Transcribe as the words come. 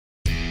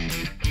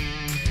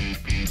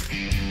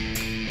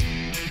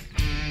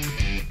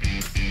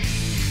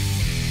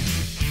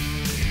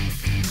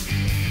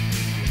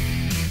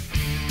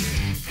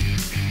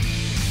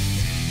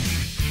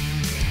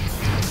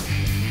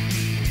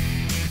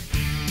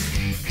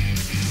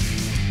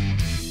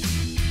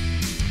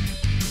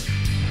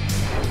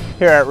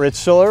Here at Rich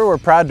Solar, we're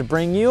proud to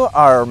bring you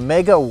our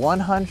Mega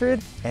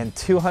 100 and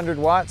 200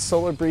 watt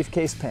solar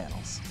briefcase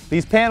panels.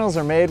 These panels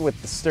are made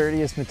with the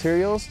sturdiest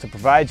materials to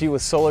provide you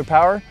with solar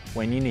power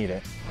when you need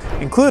it.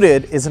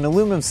 Included is an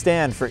aluminum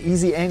stand for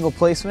easy angle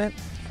placement,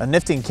 a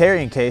nifty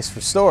carrying case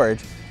for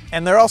storage,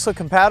 and they're also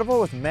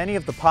compatible with many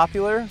of the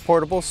popular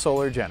portable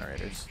solar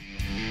generators.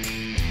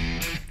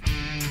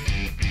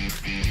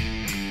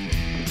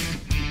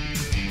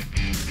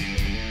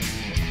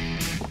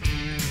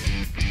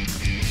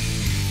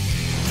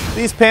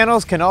 These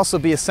panels can also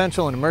be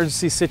essential in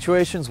emergency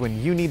situations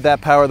when you need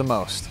that power the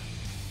most.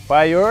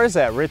 Buy yours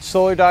at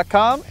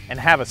richsolar.com and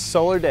have a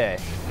solar day.